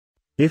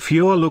If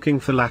you're looking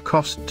for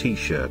Lacoste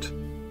t-shirt,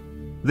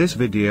 this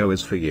video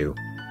is for you.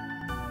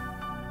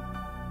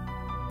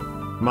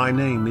 My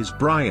name is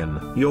Brian,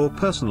 your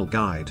personal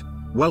guide.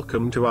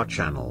 Welcome to our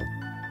channel.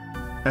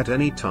 At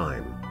any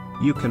time,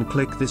 you can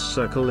click this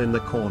circle in the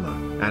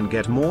corner and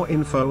get more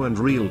info and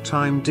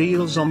real-time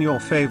deals on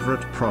your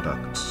favorite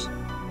products.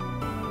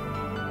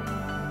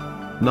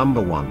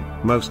 Number 1,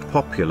 most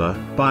popular,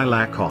 by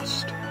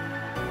Lacoste.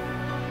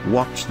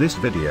 Watch this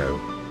video.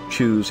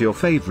 Choose your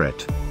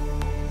favorite.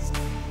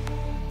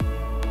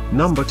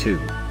 Number 2,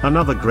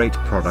 another great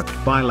product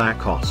by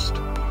Lacoste.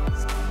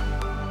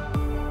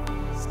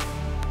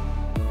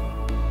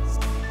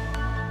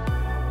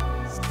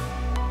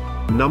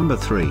 Number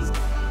 3.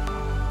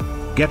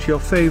 Get your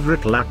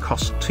favorite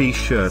Lacoste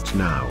t-shirt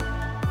now.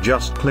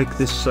 Just click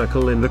this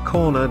circle in the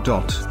corner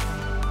dot.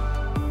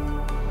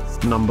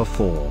 Number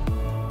 4.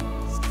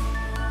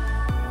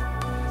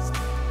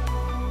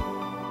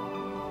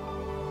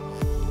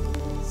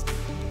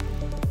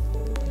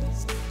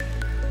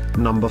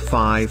 Number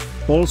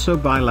 5, also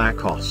by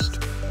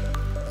Lacoste.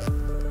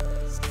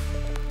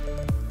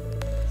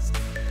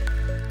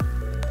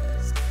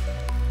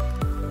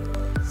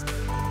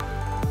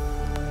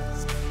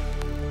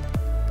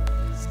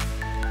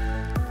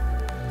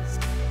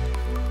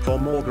 For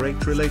more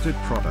great related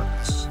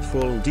products,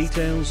 full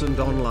details and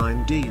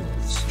online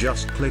deals,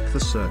 just click the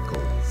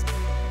circle.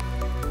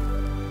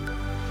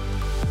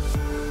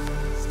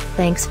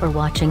 Thanks for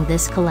watching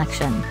this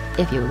collection.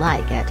 If you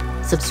like it,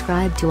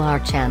 subscribe to our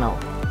channel.